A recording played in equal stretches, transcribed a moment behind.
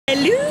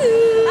Hello!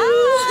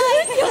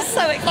 Hi! You're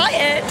so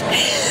excited!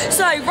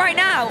 So, right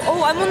now,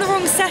 oh, I'm on the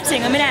wrong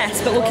setting, I'm in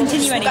S, but we'll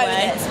continue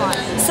anyway.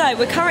 So,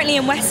 we're currently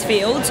in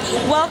Westfield.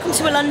 Welcome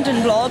to a London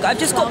vlog. I've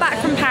just got back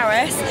from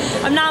Paris.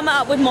 I'm now met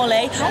up with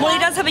Molly. Molly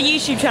does have a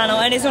YouTube channel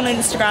and is on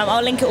Instagram.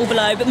 I'll link it all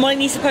below, but Molly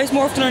needs to post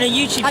more often on her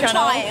YouTube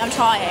channel. I'm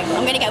trying.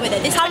 I'm going to get with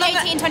it. This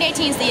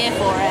 2018 is the year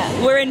for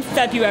it. We're in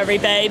February,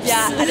 babes.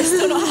 Yeah, and it's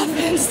still not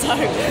happened, so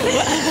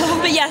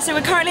whatever. But yeah, so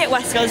we're currently at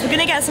Westfield. We're going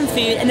to get some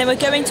food and then we're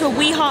going to a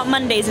We Heart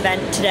Mondays event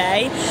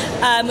today,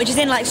 which is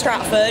in like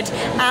Stratford,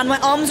 and my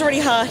arm's already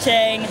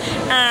hurting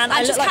and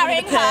I look like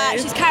carrying her.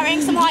 She's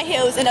carrying some high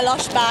heels in a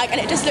Lush bag and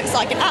it just looks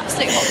like an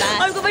absolute hot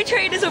mess. I've got my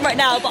trainers on right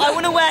now, but I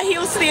want to wear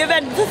heels to the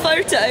event for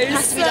photos.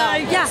 Has to be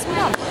done. Yeah,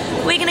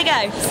 we're going to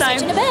go. So,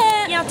 in a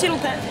bit. Yeah, toodle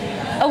pit.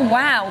 Oh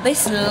wow,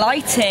 this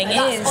lighting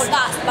is... Oh,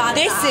 that's bad.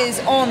 This is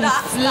on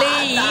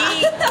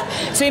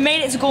fleek. So we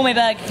made it to Gourmet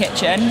Burger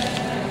Kitchen.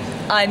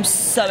 I'm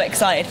so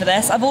excited for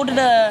this. I've ordered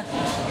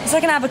it's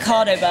like an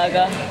avocado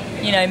burger.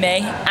 You know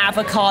me,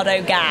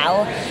 avocado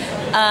gal.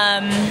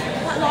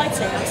 That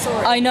lighting, I saw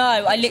it. I know,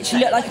 I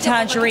literally look like a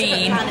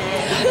tangerine.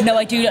 No,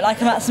 I do look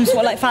like I'm at some sort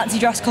of like fancy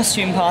dress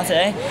costume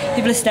party.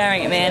 People are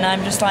staring at me and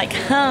I'm just like,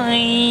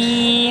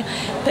 hi.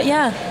 But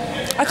yeah,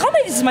 I can't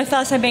believe this is my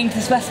first time being to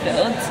this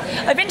Westfield.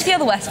 I've been to the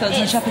other Westfields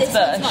in Shepherd's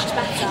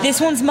Bush.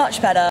 This one's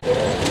much better.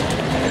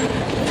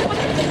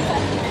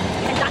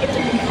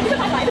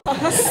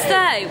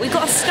 So, we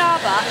got a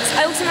Starbucks.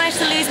 I also managed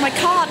to lose my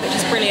card, which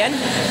is brilliant.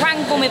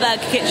 Rang Gourmet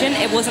Burger Kitchen,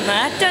 it wasn't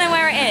there. Don't know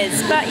where it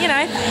is, but you know,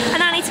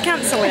 and I need to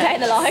cancel it. A day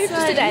in the life, so,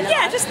 just a day in the life.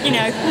 Yeah, just, you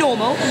know,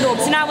 normal.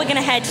 So now we're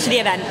gonna head to the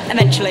event,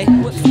 eventually.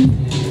 Whoops.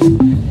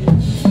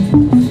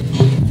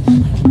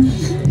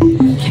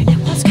 Okay, now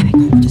what's going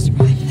on? We just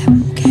arrived there,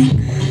 okay?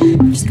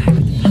 I'm just going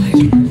with the flow.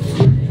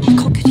 We've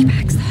got goodie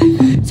bags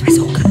though, so it's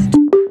all good.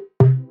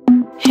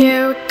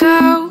 Here we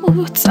go,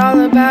 it's all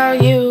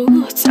about you.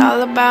 It's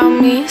all about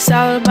me, it's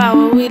all about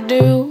what we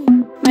do.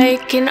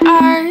 Making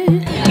art,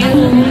 you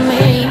and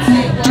me.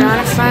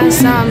 Trying to find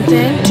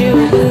something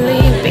to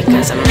believe.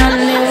 Because I'm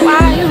running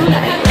wild,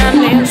 I'm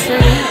running free.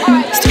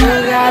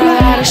 Still got a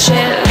lot of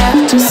shit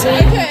left to see.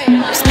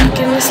 I'm stuck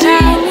in this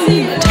town,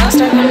 but don't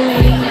stuck in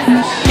me.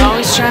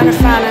 Always trying to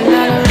find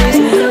another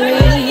reason to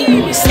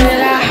leave. We sit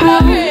at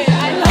home,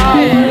 all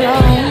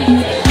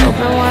alone.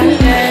 Hoping one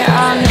day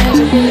I'll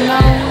never be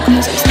alone.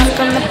 Cause I'm stuck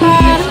on the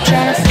bottom,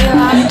 trying to feel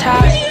on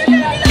top.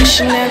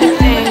 Wishing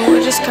everything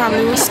would just come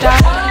to a stop.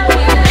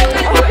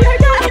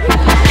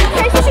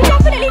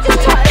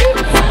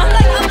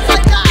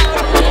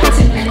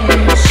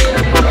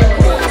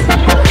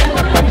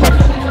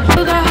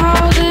 Feel the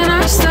holes in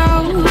our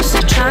souls,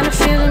 trying to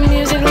feel the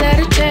music, let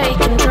it take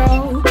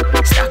control.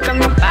 Stuck on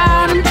the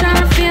bottom, trying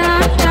to feel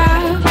on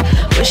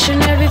top.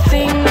 Wishing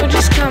everything would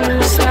just come to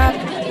a stop.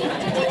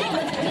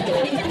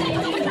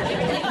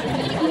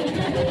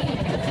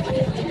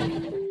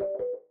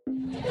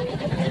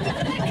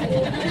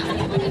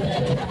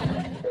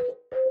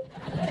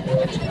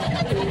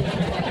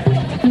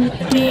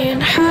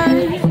 Being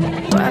hurt,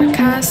 what a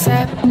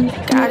concept.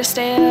 Gotta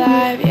stay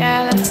alive,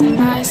 yeah, that's the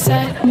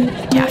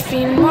mindset.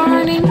 Caffeine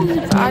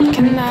mornings,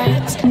 vodka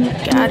nights.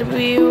 Gotta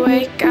be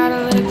awake,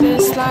 gotta live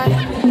this life.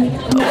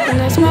 Open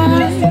this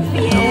mind,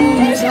 no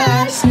one's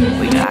lost.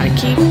 We gotta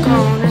keep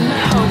going and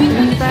hoping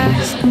the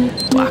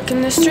best.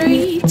 Walking the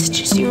streets,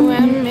 just you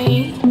and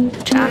me.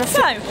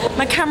 So,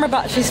 my camera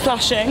battery's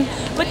flashing.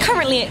 We're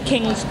currently at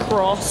King's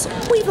Cross.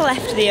 We've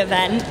left the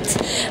event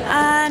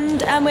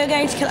and we're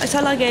going to collect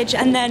our luggage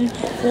and then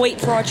wait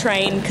for our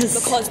train because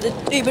the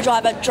Uber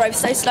driver drove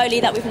so slowly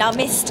that we've now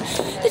missed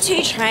the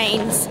 2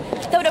 trains.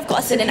 They would have got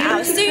us in an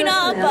hour sooner,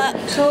 but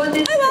oh well,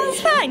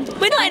 it's fine.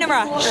 We're not in a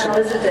rush.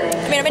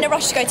 I mean, I'm in a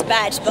rush to go to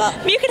bed,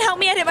 but you can help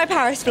me edit my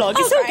Paris vlog.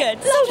 It's all good.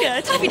 It's all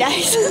good. Happy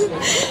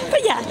days.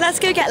 But yeah, let's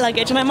go get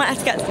luggage and I might have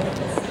to get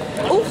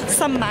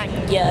some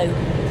mango.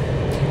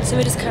 So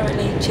we're just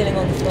currently chilling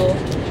on the floor,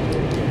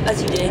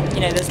 as you do. You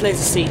know, there's loads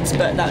of seats,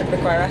 but that would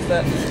require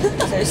effort.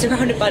 So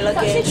surrounded by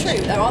luggage. That's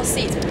true, there are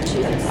seats we can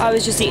choose. I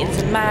was just eating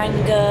some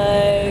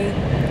mango.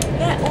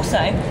 Yeah,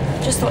 also,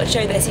 just thought I'd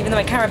show this, even though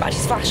my camera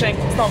battery's flashing.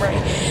 It's not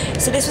really.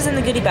 So this was in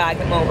the goodie bag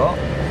that Mol got.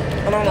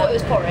 And I thought it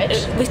was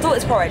porridge. We thought it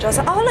was porridge. I was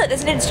like, oh look,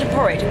 there's an instant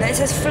porridge, and then it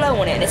says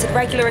flow on it, and it said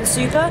regular and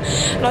super.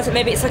 And I was like,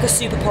 maybe it's like a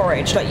super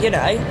porridge, like, you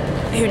know,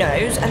 who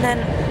knows? And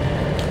then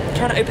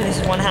trying to open this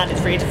with one hand is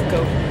really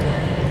difficult.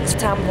 There's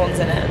tampons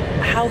in it.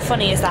 How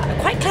funny is that?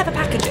 Quite clever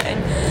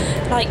packaging.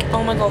 Like,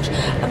 oh my gosh,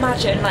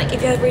 imagine like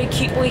if you had a really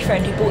cute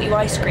boyfriend who bought you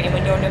ice cream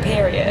when you're on your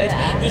period,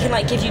 he can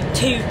like give you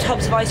 2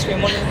 tubs of ice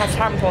cream, one of them has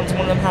tampons and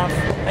one of them have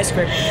ice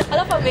cream. I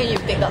love how me and you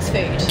think that's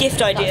food.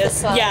 Gift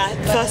ideas. Yeah,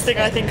 the first thing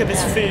I think of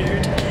is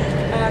food.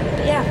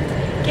 But yeah,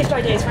 gift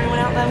ideas for anyone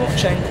out there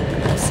watching.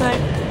 So,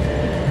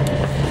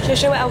 should I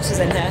show what else was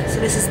in here? So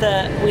this is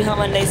the We Heart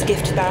Mondays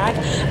gift bag.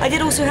 I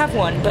did also have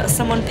one, but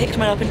someone picked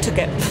mine up and took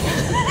it.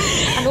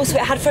 And also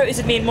it had photos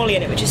of me and Molly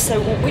in it, which is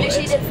so awkward. We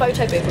literally did a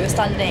photo booth. We were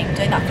standing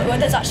doing that. Well,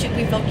 there's actually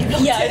we vlogged. You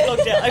vlogged Yeah, it. I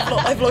vlogged it.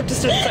 I vlogged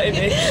just a photo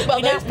booth.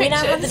 Well, we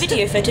now have the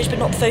video footage, but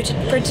not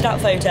the printed out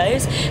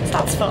photos. So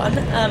that's fun.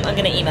 I'm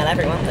going to email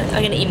everyone. I'm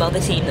going to email the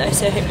team though,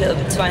 so hopefully they'll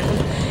be able to find them.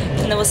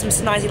 And there was some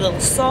snazzy little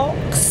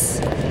socks.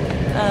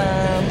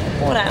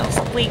 What else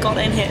have we got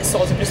in here?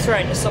 Socks. I'm just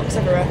throwing the socks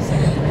everywhere.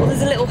 Well,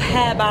 there's a little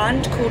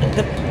hairband called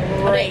the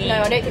Braid.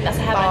 No, I don't think that's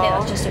a hairband. I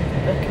think that's just a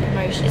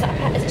promotion. Is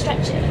that is it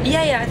stretchy?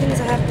 Yeah, I think it's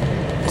a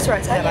hairband. That's right,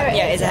 it's a hairband.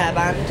 Yeah, it's a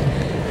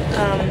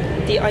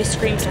hairband. The ice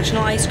cream /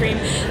 not ice cream.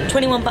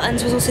 21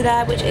 Buttons was also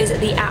there, which is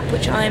the app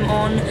which I'm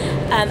on,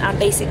 and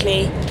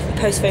basically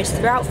post photos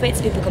of their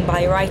outfits. People can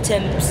buy your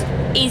items.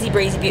 Easy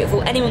breezy,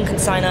 beautiful. Anyone can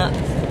sign up.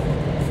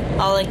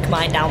 I'll link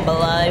mine down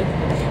below.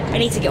 I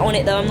need to get on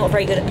it though. I'm not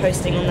very good at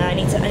posting on there. I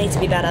need to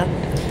be better.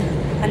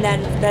 And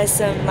then there's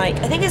some like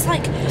I think it's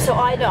like so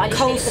I know I need to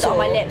put it on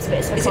my lips, but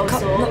it's for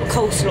coleslaw. Not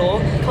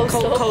coleslaw.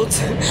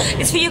 Coleslaw.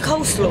 It's for your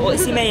coleslaw.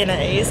 It's your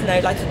mayonnaise. No,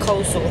 like a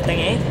coleslaw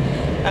thingy.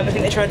 I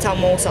think they're trying to tell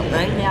more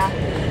something. Yeah.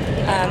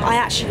 I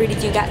actually really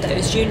do get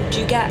those. Do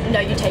you get? No,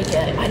 you take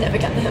it. I never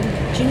get them.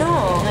 Do you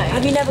not? No.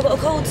 Have you never got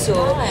a cold sore?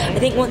 No. I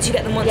think once you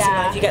get them once a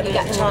month, you get them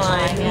all the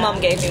time. Yeah. Mum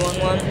gave me one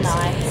once.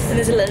 Nice. And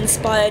there's a little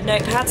inspired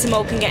note. Perhaps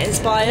Mol can get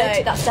inspired.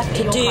 No, that's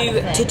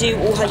definitely to do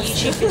all her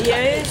YouTube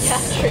videos.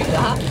 Yeah, true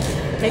that.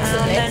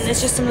 And then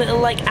there's just some little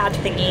like ad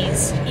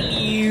thingies.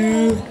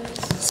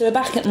 So we're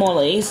back at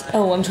Molly's.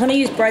 Oh, I'm trying to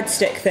use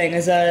breadstick thing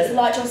as a.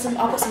 Light on some.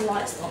 I've got some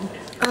lights on.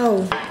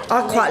 Oh,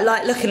 I quite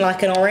like looking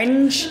like an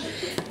orange.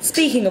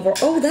 Speaking of, the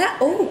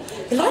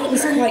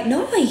lighting's quite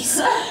nice.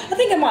 I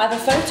think I might have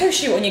a photo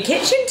shoot on your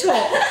kitchen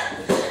top.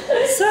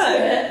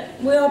 So,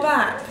 we are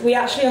back. We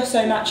actually are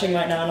so matching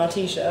right now in our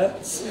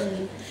t-shirts.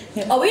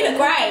 Yeah. Oh, we look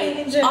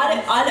great.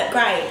 I look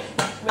great.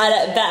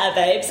 I look better,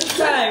 babes.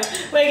 So,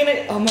 we're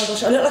gonna, oh my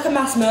gosh, I look like a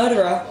mass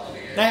murderer.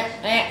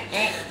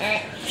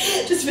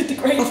 Just with the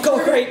grapefruit. I've got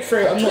a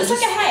grapefruit. I'm not it's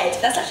like a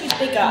head. That's actually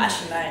bigger.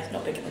 Actually, no, it's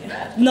not bigger than your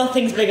head.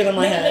 Nothing's bigger than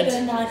my head. Bigger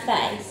than my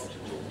face.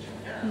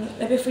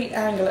 Maybe if we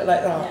angle it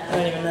like that. Yeah. I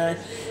don't even know.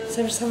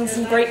 So I'm just having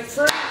some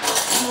grapefruit.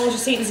 And I was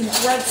just eating some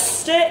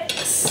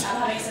breadsticks. I'm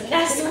having some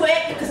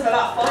Nesquik because I'm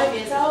about 5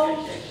 years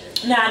old.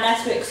 Nah,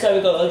 Nesquik's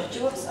so good. Do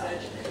you want some?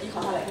 You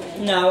can't have it, can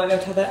you? No, I won't be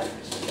able to have it.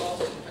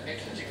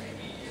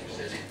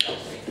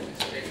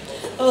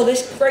 Oh,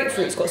 this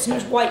grapefruit's got so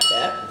much white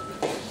bit.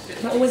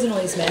 That always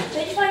annoys me.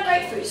 Don't you find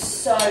grapefruit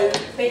so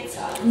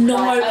bitter? No.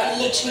 Like, I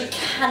literally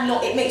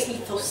cannot. It makes me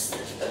feel just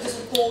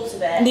balls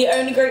of it. The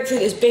only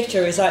grapefruit that's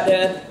bitter is like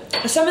the...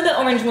 Some of the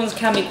orange ones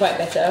can be quite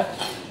bitter.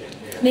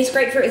 This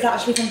grapefruit is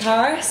actually from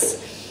Paris.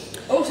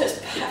 Oh, so it's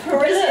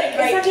Parisian grapefruit.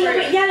 It's like a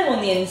little bit yellow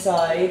on the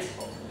inside.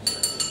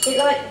 It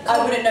like...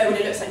 I wouldn't know what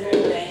it looks like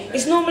normally.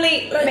 It's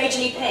normally... Like,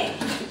 majorly pink.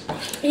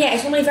 Yeah,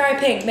 it's normally very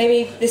pink.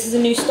 Maybe this is a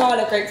new style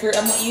of grapefruit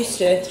I'm not used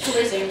to. It's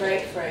Parisian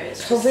grapefruit.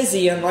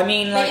 Parisian, I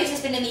mean like... Maybe it's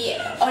just been in the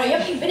air. Oh no, you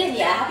haven't even been in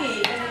the air, have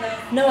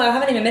you? No, I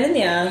haven't even been in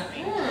the air.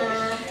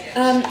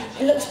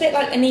 It looks a bit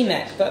like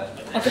anemic,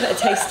 but I'll give it a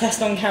taste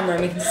test on camera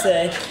and we can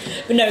see.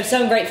 But no,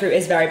 some grapefruit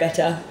is very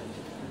bitter.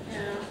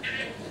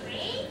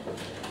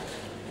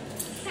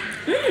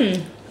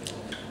 Mmm.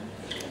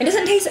 It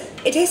doesn't taste...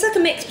 It tastes like a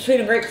mix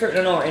between a grapefruit and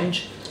an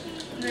orange.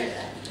 Really?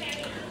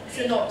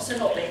 So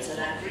not bitter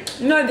then?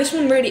 No, this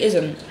one really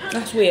isn't.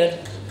 That's weird.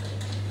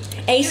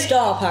 A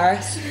star,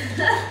 Paris.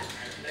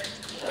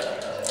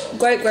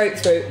 Great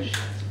grapefruit.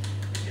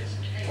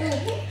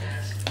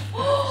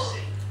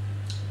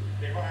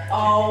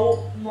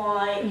 Oh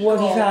my What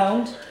have you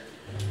found?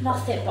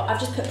 Nothing, but I've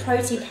just put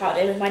protein powder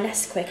in with my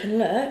Nesquik and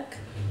look.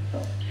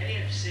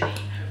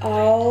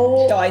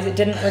 Oh. Guys, it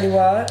didn't really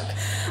work.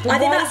 I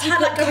think that's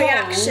had like a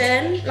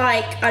reaction.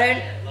 Like,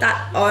 I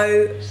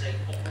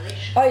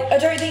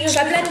don't think Should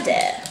I blend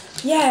it?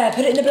 Yeah,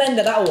 put it in the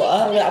blender, that'll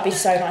work. Oh, that'd be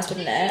so nice,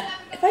 wouldn't it?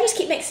 If I just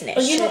keep mixing it,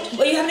 Are you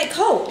having it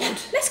cold?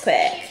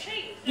 Nesquik.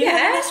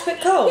 Yeah,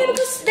 Nesquik cold? Yeah,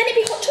 because then it'd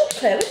be hot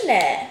chocolate, wouldn't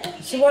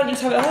it? So why don't you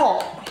have it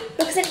hot?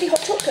 Because then it'd be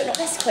hot chocolate, not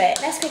Nesquik.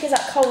 Nesquik is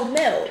like cold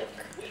milk.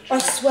 I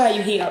swear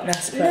you heat up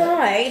Nesquik. No,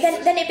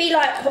 then it'd be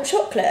like hot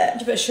chocolate.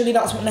 Yeah, but surely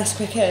that's what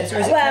Nesquik is, or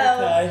is it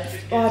well, cocoa?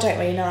 Well, I don't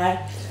really know.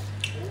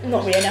 I'm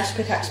not really a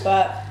Nesquik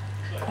expert.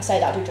 I say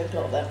that I do drink a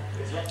lot of them.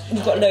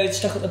 You've got loads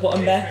stuck at the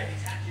bottom there.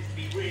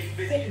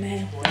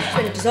 Man, it's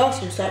been a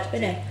disaster from start to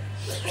finish.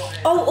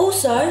 Oh,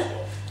 also,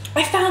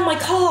 I found my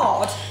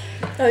card.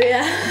 Oh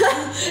yeah.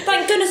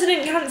 Thank goodness I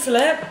didn't cancel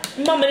it.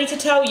 Mum, I need to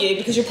tell you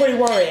because you're probably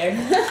worrying.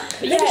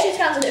 But Maybe she's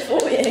cancelled it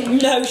for you.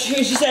 No,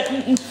 she said,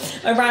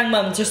 I rang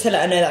Mum just to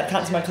let her know that I'd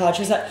cancelled my card.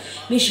 She was like,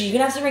 Mishy, you're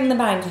going to have to ring the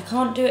bank. I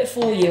can't do it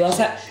for you. I was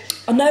like,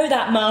 I know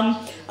that,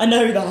 Mum. I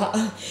know that.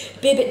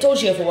 It'd be a bit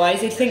dodgy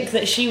otherwise. They'd think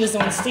that she was the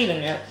one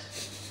stealing it.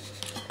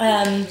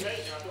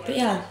 But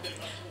yeah.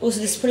 Also,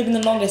 this has probably been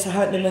the longest I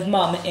haven't been with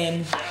Mum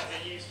in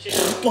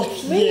like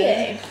a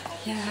year. Really?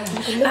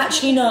 Yeah.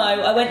 Actually, no.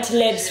 I went to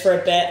Liv's for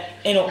a bit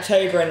in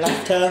October and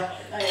left her.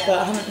 But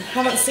I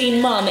haven't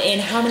seen Mum in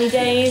how many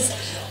days?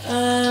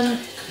 I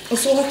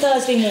saw her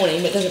Thursday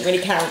morning, but it doesn't really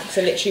count because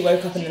I literally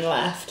woke up and then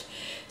left.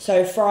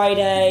 So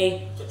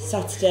Friday,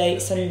 Saturday,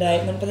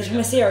 Sunday. By the time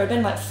I see her, it's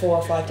been like 4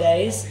 or 5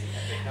 days.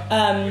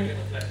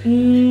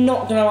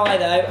 Not gonna lie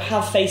though,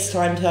 have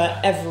FaceTimed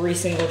her every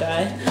single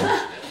day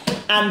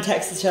and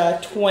texted her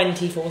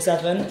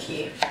 24/7.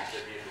 Cute.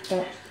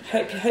 But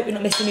hope you're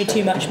not missing me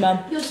too much, Mum.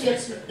 Is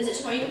it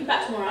tomorrow? You can be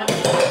back tomorrow, aren't you?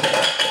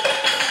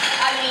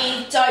 I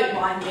mean, don't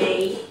mind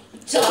me.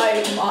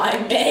 Don't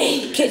mind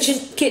me.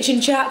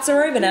 Kitchen chats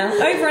are over now.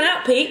 Over and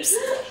out, peeps.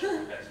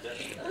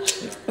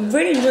 I'm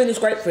really enjoying this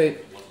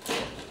grapefruit.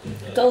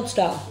 Gold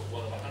star.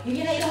 You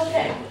can eat the whole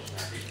thing.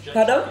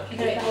 Pardon? You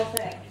can eat the whole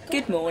thing.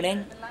 Good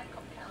morning.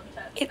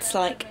 It's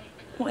like,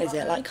 what is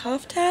it, like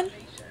 10:30?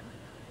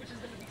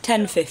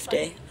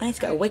 10:50. I need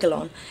to get a wiggle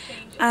on.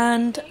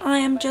 And I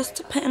am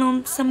just putting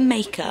on some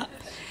makeup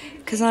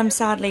because I'm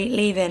sadly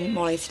leaving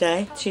Molly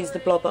today. She's the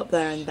blob up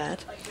there in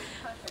bed.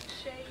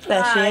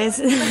 There she is.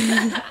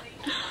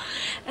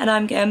 And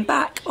I'm going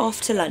back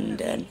off to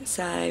London.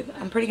 So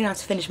I'm probably going to have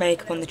to finish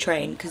makeup on the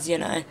train because, you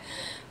know,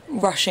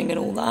 rushing and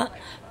all that.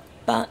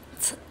 But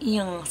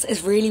yes,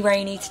 it's really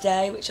rainy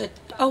today, which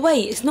oh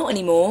wait, it's not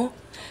anymore.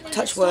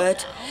 Touch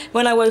wood.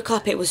 When I woke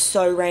up it was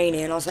so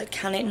rainy and I was like,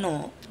 can it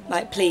not?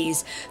 Like,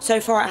 please.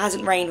 So far it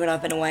hasn't rained when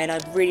I've been away and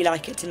I'd really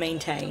like it to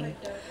maintain.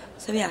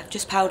 So yeah,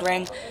 just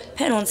powdering,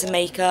 putting on some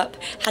makeup.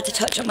 Had to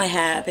touch up my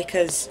hair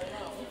because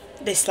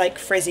this like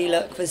frizzy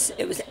look was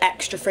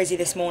extra frizzy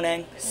this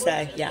morning.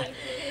 So yeah,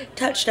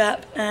 touched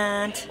up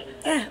and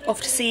yeah, off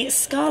to see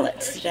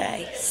Scarlett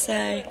today.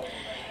 So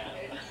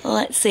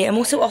let's see, I'm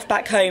also off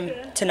back home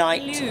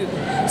tonight.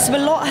 So a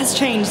lot has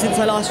changed since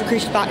I last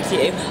recruited back to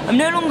you. I'm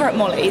no longer at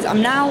Molly's,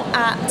 I'm now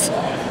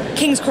at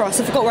King's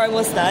Cross. I forgot where I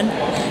was then.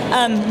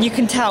 You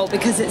can tell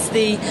because it's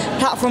the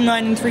platform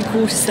 9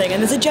 3/4 thing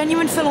and there's a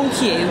genuine full-on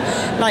queue.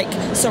 Like,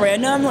 sorry, I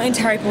know I'm not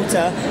into Harry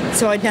Potter,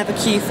 so I'd never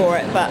queue for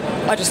it, but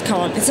I just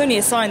can't. It's only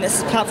a sign this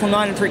is platform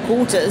 9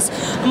 3/4.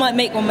 I might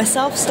make one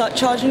myself, start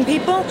charging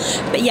people.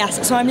 But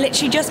yes, so I'm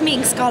literally just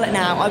meeting Scarlett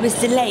now. I was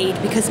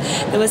delayed because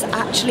there was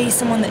actually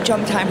someone that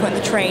jumped out in front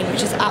of the train,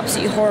 which is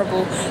absolutely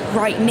horrible,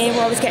 right near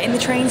where I was getting the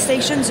train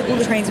station, so all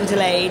the trains were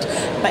delayed.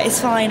 But it's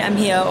fine, I'm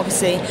here.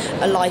 Obviously,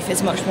 a life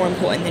is much more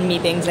important than me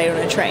being delayed on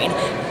a train.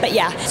 But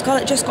yeah,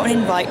 Scarlett just got an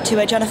invite to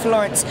a Jennifer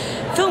Lawerence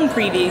film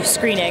preview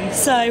screening,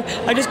 so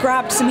I just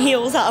grabbed some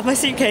heels out of my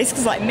suitcase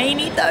because I may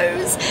need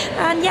those.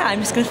 And yeah, I'm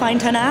just going to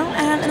find her now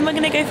and then we're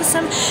going to go for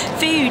some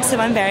food, so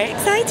I'm very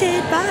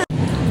excited. Bye!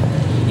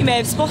 You may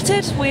have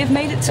spotted, we have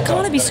made it to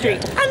Carnaby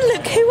Street. And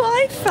look who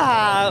I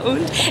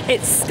found!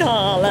 It's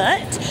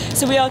Scarlett.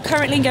 So we are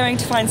currently going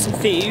to find some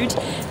food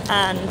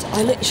and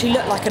I literally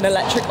look like an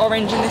electric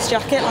orange in this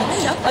jacket.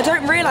 I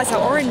don't realise how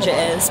orange it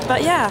is,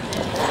 but yeah.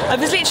 I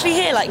was literally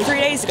here like 3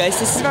 days ago, so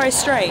this is very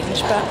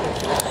strange, but...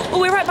 Oh,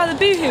 we're right by the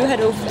Boohoo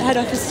head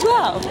office as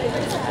well.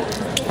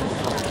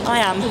 I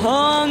am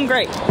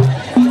hungry.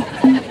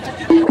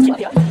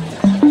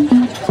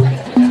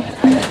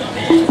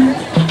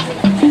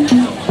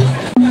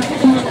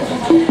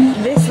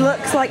 This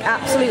looks like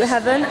absolute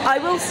heaven. I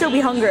will still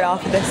be hungry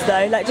after this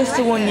though, like just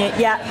to warn you.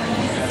 Yeah,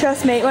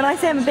 trust me, when I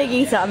say I'm a big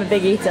eater, I'm a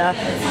big eater.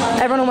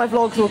 Everyone on my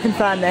vlogs will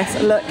confirm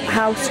this. Look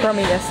how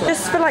scrummy this looks.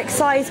 Just for like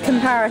size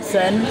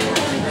comparison.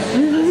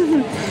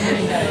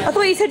 I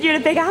thought you said you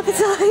had a big appetite.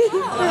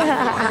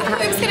 I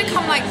thought it was going to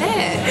come like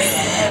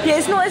this. Yeah,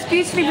 it's not as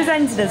beautifully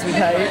presented as we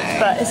hoped,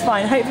 but it's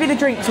fine. Hopefully the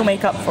drinks will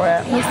make up for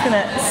it. I'm just going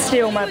to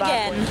steal my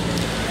bag.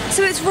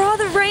 So it's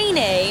rather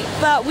rainy,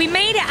 but we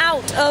made it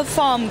out of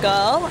Farm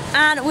Girl,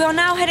 and we are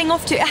now heading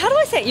off to, how do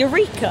I say it,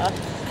 Eureka?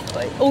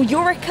 Or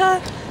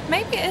Eureka?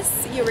 Maybe it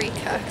is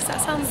Eureka, because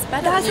that sounds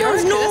better. That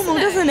sounds normal,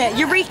 doesn't it?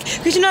 Eureka,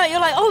 because you know, you're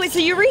like, oh, it's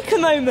a Eureka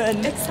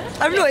moment. Exactly.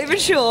 I'm not even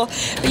sure.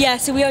 But yeah,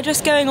 so we are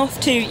just going off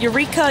to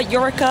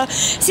Eureka.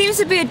 Seems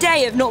to be a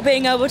day of not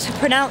being able to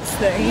pronounce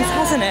things,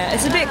 hasn't it?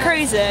 It's a bit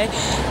crazy.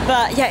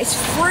 But yeah, it's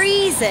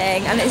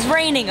freezing and it's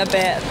raining a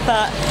bit,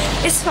 but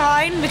it's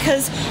fine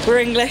because we're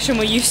English and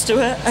we're used to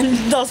it.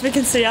 And as we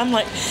can see, I'm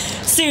like,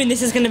 soon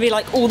this is going to be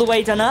like all the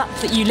way done up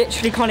that you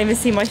literally can't even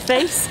see my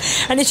face.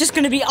 And it's just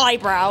going to be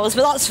eyebrows,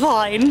 but that's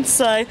fine.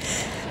 So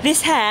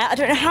this hair, I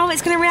don't know how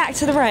it's going to react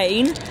to the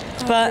rain,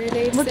 but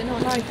really? Does it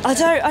not like I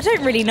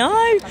don't really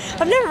know.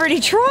 I've never really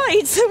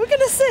tried, so we're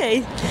gonna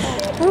see.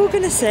 We're all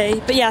gonna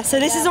see. But yeah, so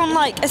this is on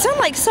like, it's on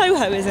like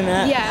Soho, isn't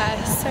it?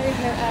 Yeah, Soho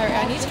area.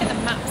 I need to get the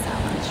maps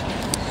out actually.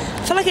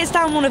 I feel like it's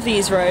down one of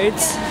these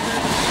roads.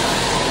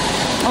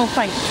 Oh,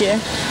 thank you.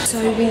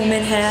 So warm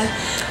in here.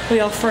 We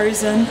are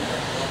frozen.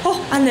 Oh,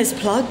 and there's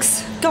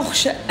plugs.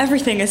 Gosh,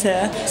 everything is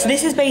here. So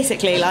this is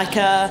basically like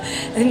I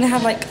think they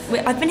have like,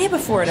 I've been here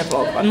before in a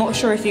vlog. I'm not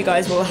sure if you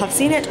guys will have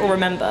seen it or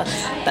remember,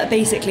 but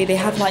basically they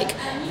have like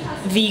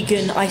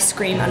vegan ice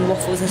cream and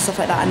waffles and stuff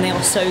like that, and they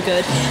are so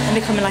good. And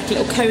they come in like a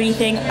little coney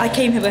thing. I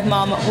came here with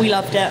Mum, we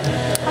loved it.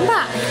 I'm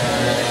back.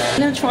 I'm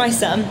gonna try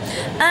some.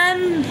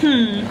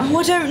 Oh,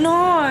 I don't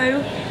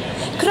know.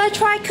 Could I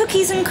try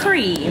cookies and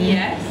cream?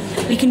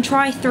 Yes. We can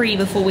try 3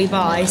 before we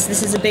buy, so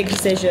this is a big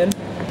decision.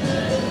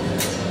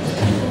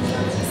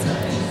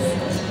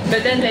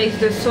 But then there's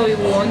the soy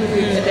one,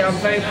 they are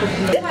very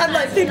popular. I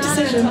like big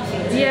decision.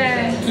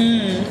 Yeah.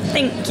 Thank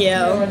Thank you.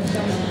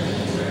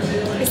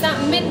 Is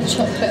that mint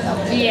chocolate?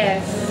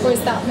 Yes. Or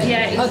is that mint?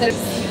 Yeah. Oh,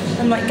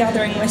 I'm like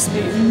gathering my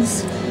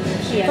spoons.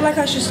 I feel like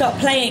I should start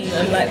playing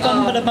them, like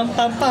bum ba da bum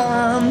bum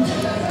bum.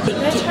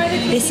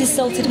 This is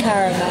salted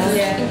caramel.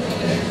 Yeah.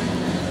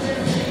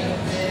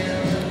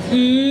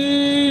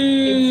 Mmm.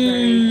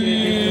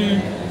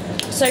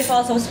 So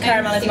far, salted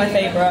caramel is my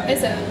favourite.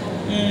 Is it?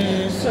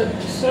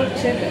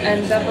 Salted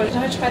and double.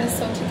 Can I try the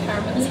salted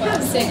caramel as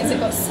well? Seeing as it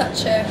got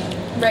such a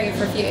rave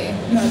review.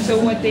 So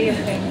what do you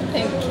think?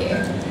 Thank you.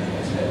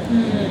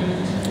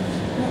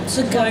 What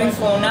to go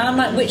for? Now I'm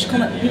like,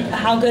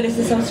 how good is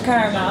the salted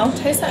caramel?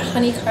 Tastes like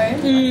honeycomb,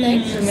 I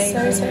think.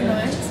 So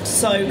nice.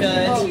 So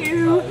good.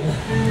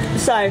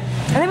 So, I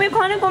think we've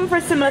kind of gone for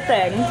a similar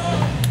thing.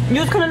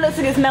 Yours kind of looks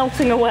like it's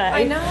melting away.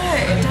 I know.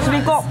 So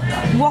we've got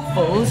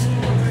waffles.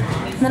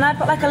 And then I've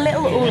got like a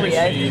little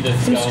Oreo,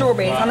 some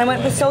strawberries, and I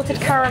went for salted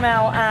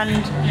caramel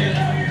and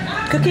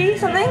cookie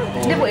something.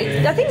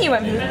 I think you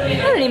went for, I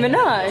don't even know.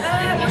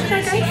 What did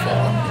I go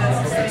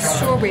for?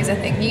 Strawberries, I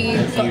think. You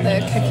got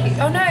the cookies.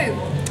 Oh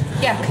no!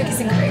 Yeah, cookies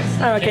and cream.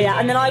 Oh, okay, yeah.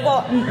 And then I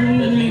got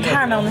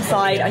caramel on the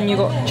side, and you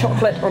got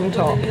chocolate on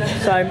top.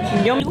 So,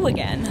 yum.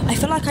 Again, I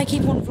feel like I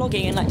keep on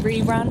vlogging in like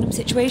really random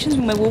situations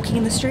when we're walking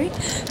in the street.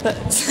 But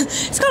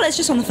Scarlett's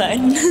just on the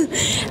phone.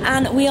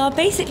 And we are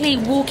basically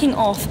walking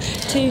off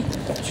to,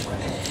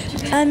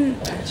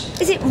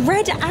 is it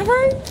Red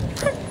Arrow?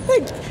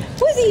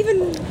 What is it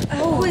even?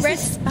 Oh, Red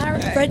Sparrow.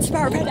 Red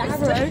Sparrow. Red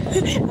Arrow.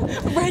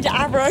 Red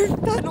Arrow.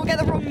 Better not get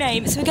the wrong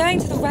name. So we're going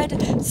to the Red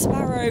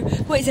Sparrow.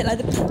 What is it, like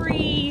the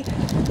pre?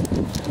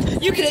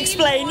 You can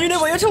explain. You know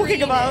what you're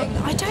talking about.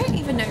 I don't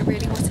even know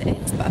really what it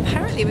is, but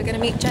apparently we're going to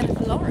meet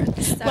Jennifer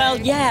Lawerence. So. Well,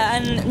 yeah,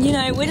 and you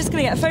know we're just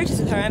going to get photos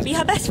with her and be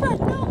her best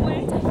friend, aren't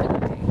we?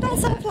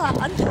 That's our plan.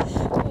 Oh,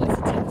 it's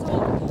a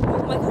TikTok.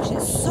 Oh my gosh,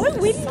 it's so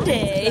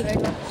windy.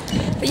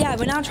 But yeah,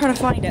 we're now trying to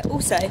find it.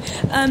 Also,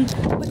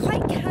 we're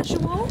quite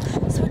casual,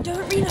 so I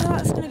don't really know how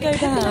that's going to go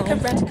down. Like a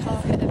red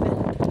carpet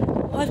event.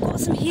 Well, I've got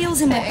some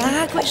heels in my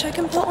bag which I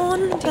can put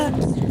on, but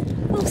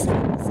we'll see.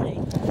 We'll see.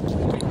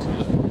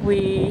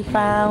 We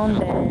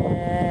found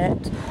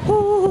it.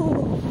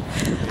 Ooh.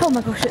 Oh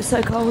my gosh, it's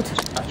so cold.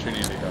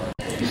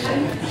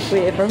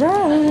 We've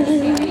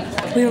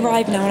arrived. We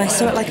arrived now, and I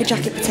saw it like a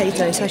jacket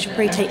potato, so I should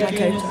probably take my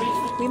coat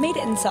off. We made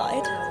it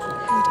inside.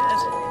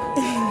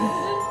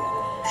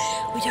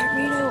 We don't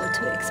really know what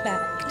to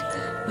expect.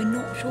 We're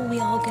not sure we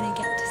are going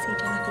to get to see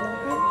Jennifer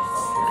Lawerence.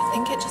 I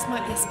think it just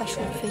might be a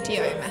special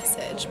video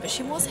message, but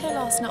she was here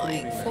last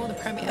night for the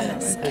premiere.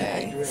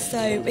 So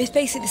it's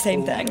basically the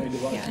same thing.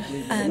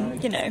 Yeah.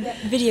 You know,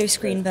 video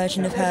screen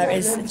version of her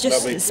is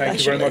just as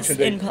special as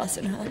in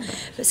person her.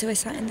 But so we're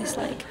sat in this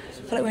like,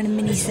 I feel like we're in a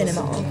mini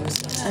cinema,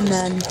 and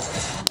then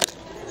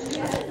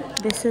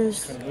this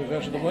is the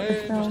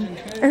film.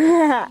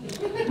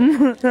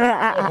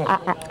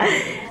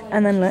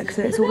 And then look,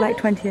 so it's all like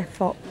 20th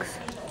Fox.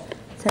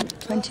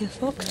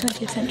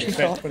 20th Century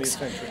Fox.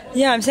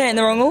 Yeah, I'm saying it in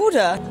the wrong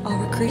order. I'll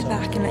recruit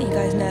back and let you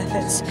guys know if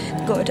it's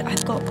good.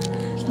 I've got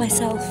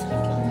myself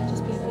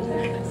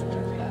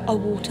a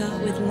water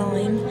with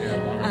lime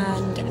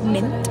and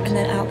mint, and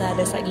then out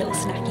there's like little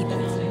snacky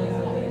bits.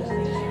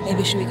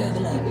 Maybe should we go over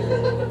there?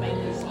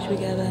 Should we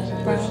go over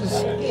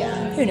browse?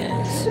 Who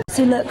knows?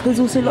 So look, there's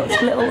also lots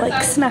of little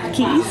like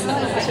snackies.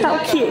 How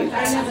cute.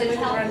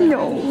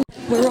 No.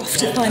 We're off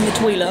to find the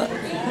toilet.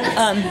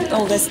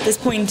 Oh, there's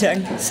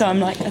pointing, so I'm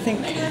like, I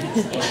think,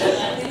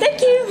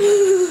 thank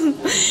you.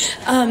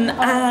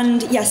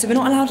 And yeah, so we're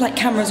not allowed like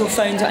cameras or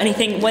phones or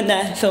anything when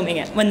they're filming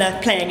it, when they're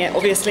playing it,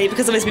 obviously,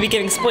 because obviously we'll be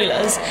giving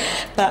spoilers,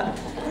 but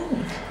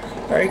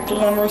very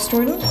glamorous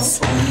toilets.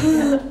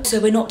 So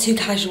we're not too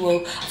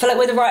casual. I feel like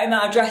we're the right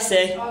amount of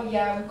dressy. Oh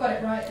yeah, we've got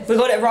it right. We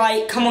got it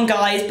right, come on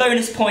guys,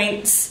 bonus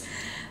points.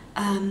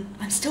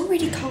 I'm still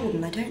really cold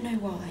and I don't know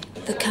why.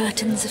 The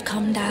curtains have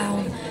come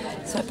down,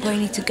 so I probably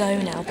need to go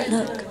now, but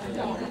look.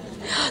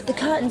 The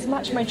curtains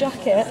match my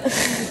jacket.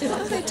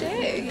 Oh, they do.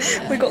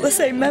 Yeah. We got the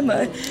same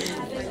memo.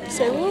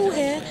 So we're all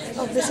here.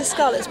 Oh, this is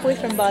Scarlett's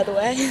boyfriend, by the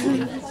way.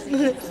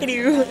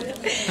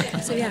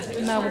 So yeah,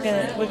 now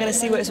we're gonna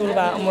see what it's all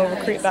about, and we'll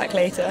recruit back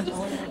later.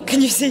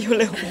 Can you see your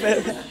little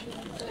bit?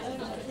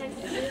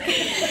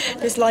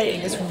 This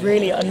lighting is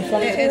really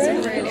unflattering. It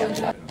is really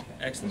unflattering.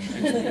 Excellent.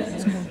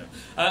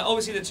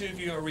 Obviously, the two of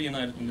you are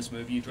reunited in this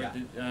movie. You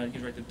directed,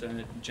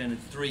 Jen in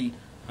 3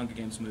 Hunger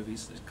Games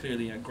movies. There's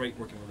clearly a great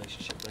working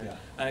relationship there.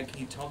 Can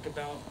you talk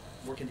about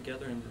working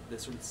together and the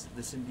sort of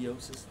the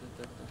symbiosis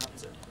that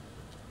happens there?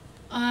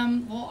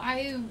 Well,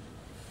 I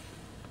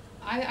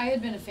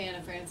had been a fan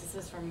of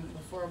Frances's from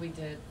before we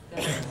did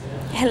that.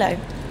 Hello.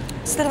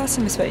 So the last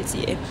time I spoke to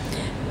you,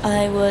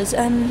 I was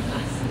in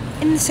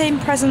the same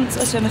presence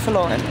as Jennifer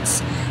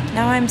Lawerence.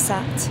 Now I'm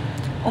sat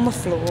on the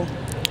floor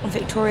on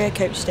Victoria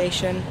Coach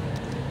Station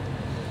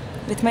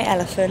with my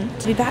elephant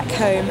to be back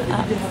home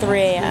at 3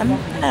 a.m.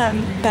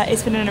 But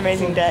it's been an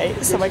amazing day,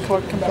 so I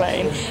can't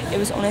complain. It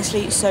was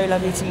honestly so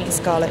lovely to meet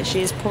Scarlett.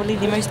 She is probably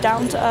the most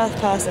down-to-earth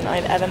person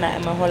I've ever met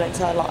in my whole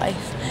entire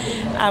life.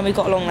 And we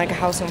got along like a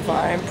house on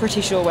fire. I'm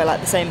pretty sure we're like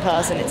the same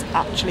person. It's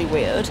actually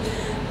weird.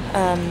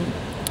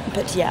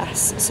 But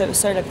yes, so it was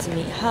so lovely to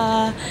meet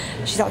her.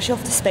 She's actually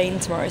off to Spain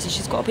tomorrow, so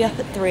she's got to be up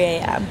at 3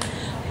 a.m.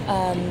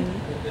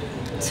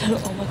 So,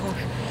 oh my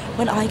gosh,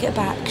 when I get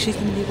back, she's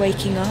going to be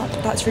waking up.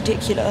 That's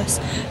ridiculous.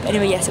 But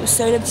anyway, yes, it was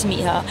so lovely to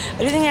meet her. I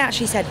don't think I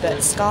actually said,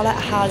 but Scarlett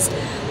has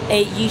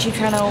a YouTube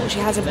channel. She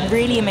has a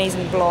really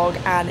amazing blog,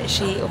 and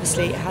she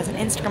obviously has an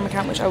Instagram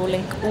account, which I will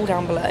link all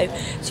down below,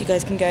 so you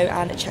guys can go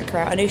and check her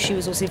out. I know she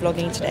was also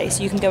vlogging today,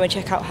 so you can go and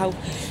check out how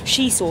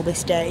she saw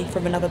this day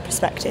from another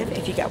perspective,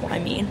 if you get what I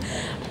mean.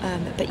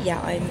 But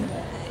yeah, I'm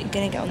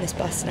gonna get on this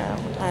bus now,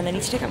 and I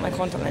need to take out my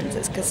contact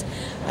lenses because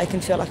I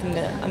can feel like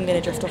I'm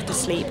gonna drift off to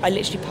sleep. I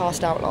literally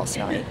passed out last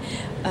night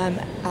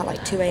at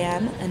like 2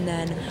 a.m. and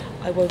then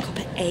I woke up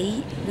at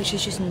 8, which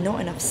is just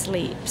not enough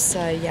sleep.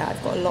 So yeah,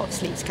 I've got a lot of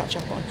sleep to catch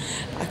up on.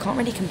 But I can't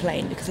really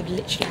complain because I've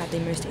literally had the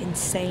most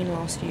insane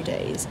last few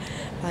days.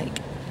 Like,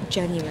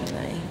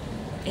 genuinely,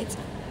 it's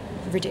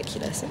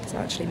ridiculous. It's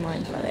actually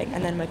mind-blowing.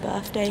 And then my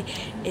birthday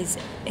is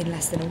in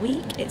less than a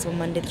week. It's on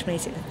Monday the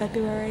 26th of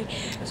February,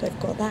 so I've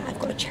got that. I've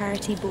got a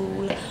charity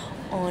ball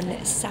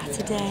on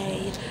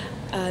Saturday.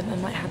 I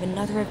might have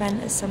another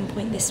event at some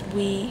point this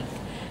week.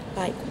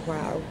 Like,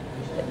 wow,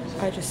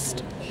 I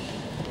just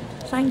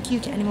thank you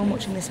to anyone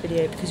watching this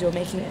video, because you're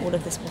making all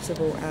of this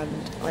possible, and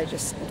I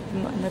just,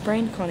 my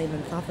brain can't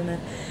even fathom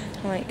it.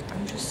 Like,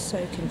 I'm just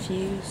so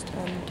confused,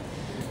 and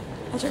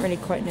I don't really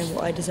quite know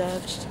what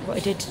I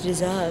did to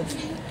deserve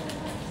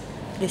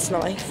this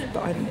life,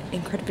 but I'm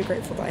incredibly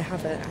grateful that I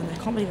have it, and I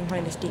can't believe I'm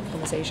having this deep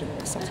conversation.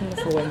 I was sat on the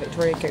floor in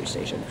Victoria Coach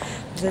Station,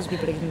 because those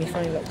people are giving me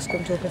funny looks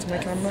because I'm talking to my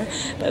camera.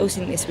 But I also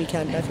think this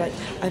weekend,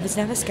 I was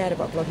never scared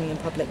about vlogging in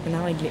public, but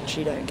now I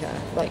literally don't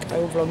care. Like, I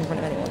will vlog in front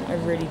of anyone. I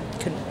really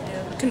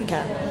couldn't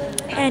care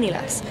any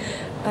less.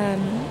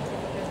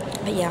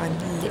 But yeah,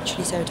 I'm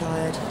literally so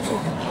tired.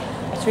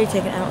 It's really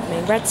taken it out of me.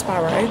 Red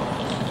Sparrow.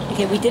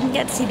 Okay, we didn't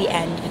get to see the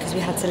end because we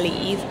had to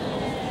leave,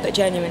 but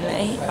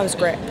genuinely, I was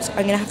gripped.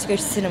 I'm going to have to go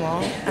to the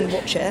cinema and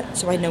watch it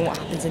so I know what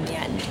happens in the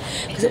end.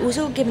 Because it was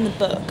all given the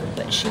book,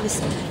 but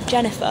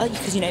Jennifer,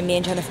 because you know me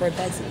and Jennifer are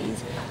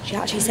bezies, she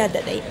actually said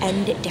that they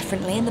end it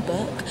differently in the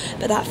book,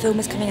 but that film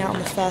is coming out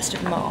on the 1st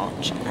of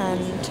March,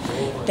 and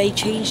they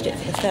changed it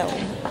for the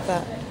film,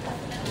 but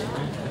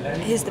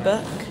here's the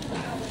book.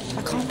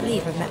 I can't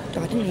believe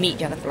I didn't meet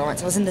Jennifer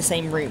Lawerence. I was in the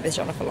same room as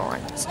Jennifer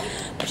Lawerence,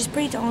 which is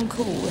pretty darn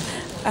cool,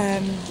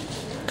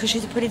 because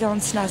she's a pretty darn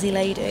snazzy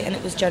lady, and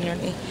it was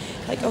genuinely,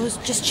 like, I was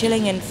just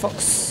chilling in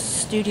Fox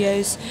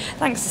Studios,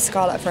 thanks to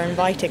Scarlett for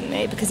inviting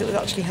me, because it was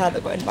actually her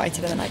that got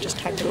invited, and then I just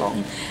tagged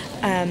along.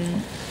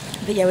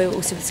 But yeah, we were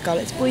also with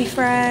Scarlett's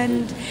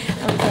boyfriend,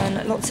 and we've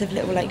done lots of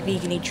little like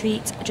vegan-y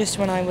treats. Just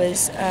when I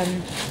was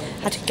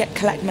had to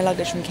collect my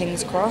luggage from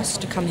King's Cross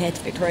to come here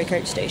to Victoria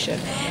Coach Station,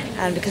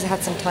 and because I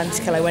had some time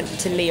to kill, I went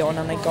to Leon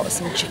and I got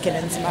some chicken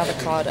and some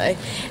avocado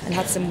and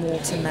had some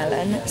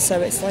watermelon. So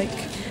it's like,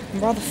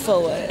 I'm rather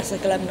full. It's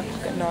like 11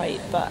 o'clock at night,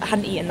 but I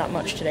hadn't eaten that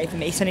much today for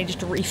me, so I needed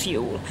to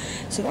refuel.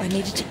 So I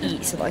needed to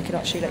eat so that I could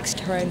actually like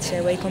try and stay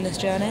awake on this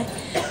journey.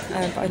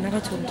 But I never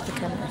talked to the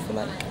camera for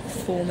like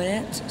 4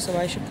 minutes, so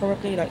I should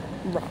probably like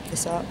wrap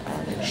this up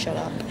and shut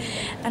up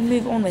and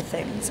move on with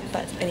things.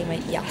 But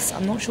anyway, yes,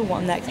 I'm not sure what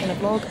I'm next in a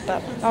vlog,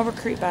 but I'll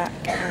recruit back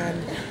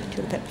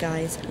to the pip,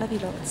 guys. Love you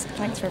lots.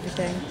 Thanks for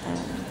everything.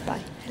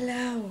 Bye.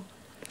 Hello.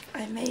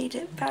 I made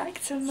it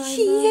back to my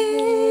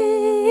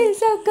mum.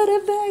 Yes, I've got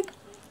her back.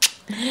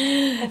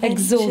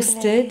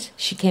 Exhausted.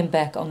 She came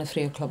back on a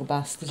 3 o'clock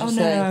bus. Did you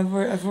say?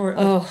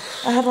 No,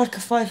 I had like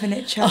a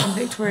 5-minute chat in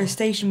Victoria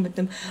Station with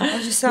them. I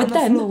was just sat on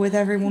the floor with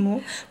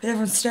everyone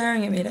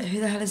staring at me like, who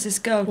the hell is this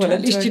girl? Well,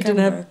 at least you didn't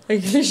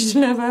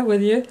have her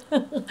with you.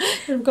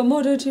 You've got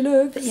more dirty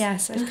looks. But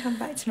yes, I've come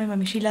back to my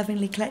mummy. She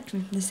lovingly collected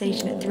me from the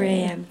station at 3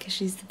 a.m. because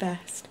she's the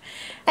best.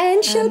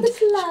 And show the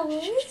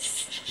flowers.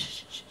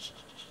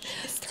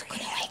 It's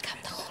going to wake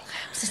up the whole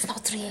house. It's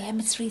not 3 a.m.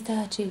 It's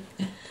 3:30.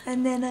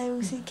 And then I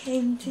also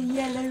came to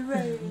Yellow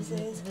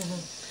Roses,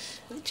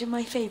 which are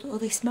my favourite. Oh,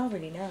 they smell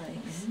really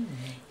nice.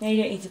 Now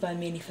you don't need to buy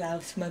me any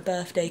flowers for my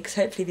birthday, because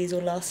hopefully these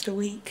will last a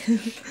week.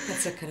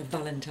 That's a kind of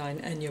Valentine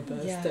and your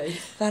birthday. Yeah,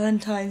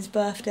 Valentine's,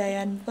 birthday,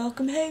 and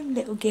welcome home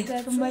little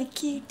gift from my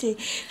cutie.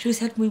 She always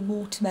had me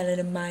watermelon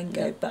and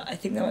mango, but I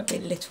think that might be a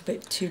little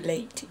bit too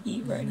late to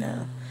eat right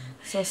now.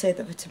 So I'll save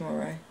that for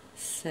tomorrow.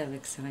 So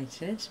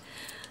excited.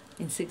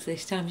 In 6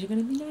 days' time, you're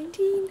going to be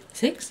 19.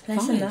 6?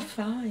 Less than that,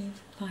 5.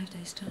 5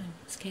 days' time.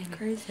 Scary.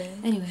 Crazy.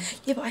 Anyway.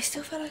 Yeah, but I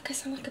still feel like I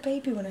sound like a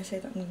baby when I say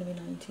that I'm going to be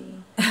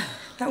 19.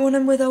 Like when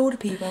I'm with older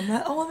people, I'm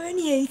like, oh, I'm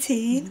only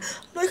 18. I'm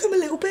like, I'm a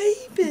little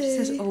baby. When she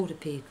says older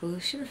people,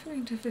 is she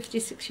referring to a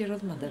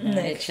 56-year-old mother?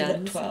 No, she's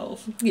at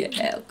 12.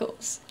 Yeah, of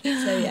course.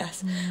 So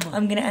yes,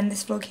 I'm going to end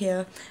this vlog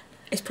here.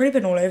 It's probably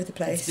been all over the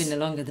place. It's been a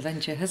long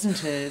adventure,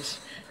 hasn't it?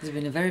 It's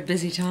been a very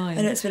busy time.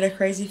 And it's been a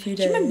crazy few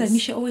days. Do you remember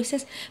Misha always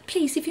says,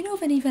 please, if you know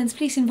of any events,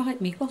 please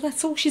invite me. Well,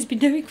 that's all she's been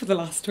doing for the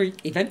last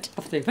week. Event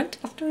after event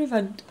after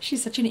event.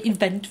 She's such an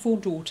eventful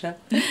daughter.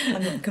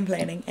 I'm not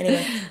complaining.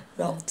 Anyway,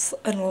 lots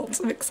and lots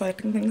of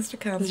exciting things to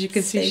come. As you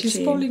can see, Stay she's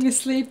tuned. falling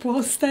asleep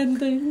while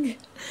standing.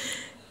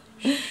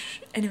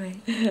 Anyway,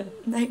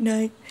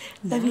 night.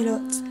 Love you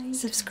lots.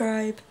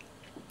 Subscribe.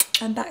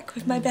 I'm back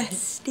with my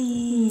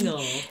bestie.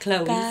 No,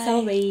 Chloe, Bye.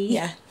 sorry.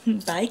 Yeah.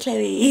 Bye,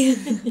 Chloe.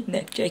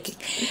 No, joking.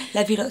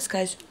 Love you lots,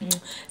 guys.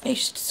 Make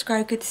sure to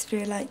subscribe, give this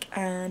video a like,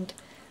 and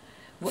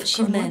What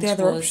she forgotten meant the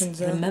other was,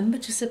 options are. remember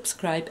to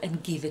subscribe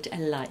and give it a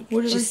like.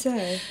 What did Just I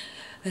say?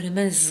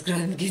 remember to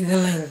subscribe and give it a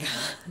like.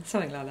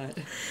 Something like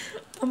that.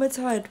 I'm a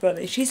tired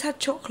bunny. She's had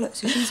chocolate,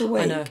 so she's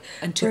awake. I know.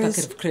 And 2 Whereas-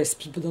 packets of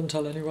crisps, but don't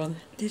tell anyone.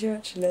 Did you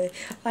actually?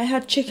 I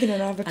had chicken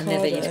and I avocado.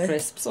 never eat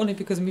crisps, only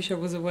because Misha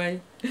was away.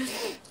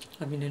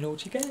 I mean, a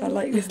naughty girl. I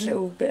like this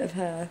little bit of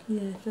hair.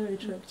 Yeah, very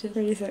attractive.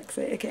 Really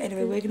sexy. Okay,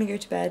 anyway, we're going to go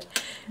to bed.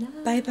 No.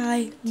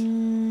 Bye-bye.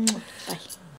 Bye.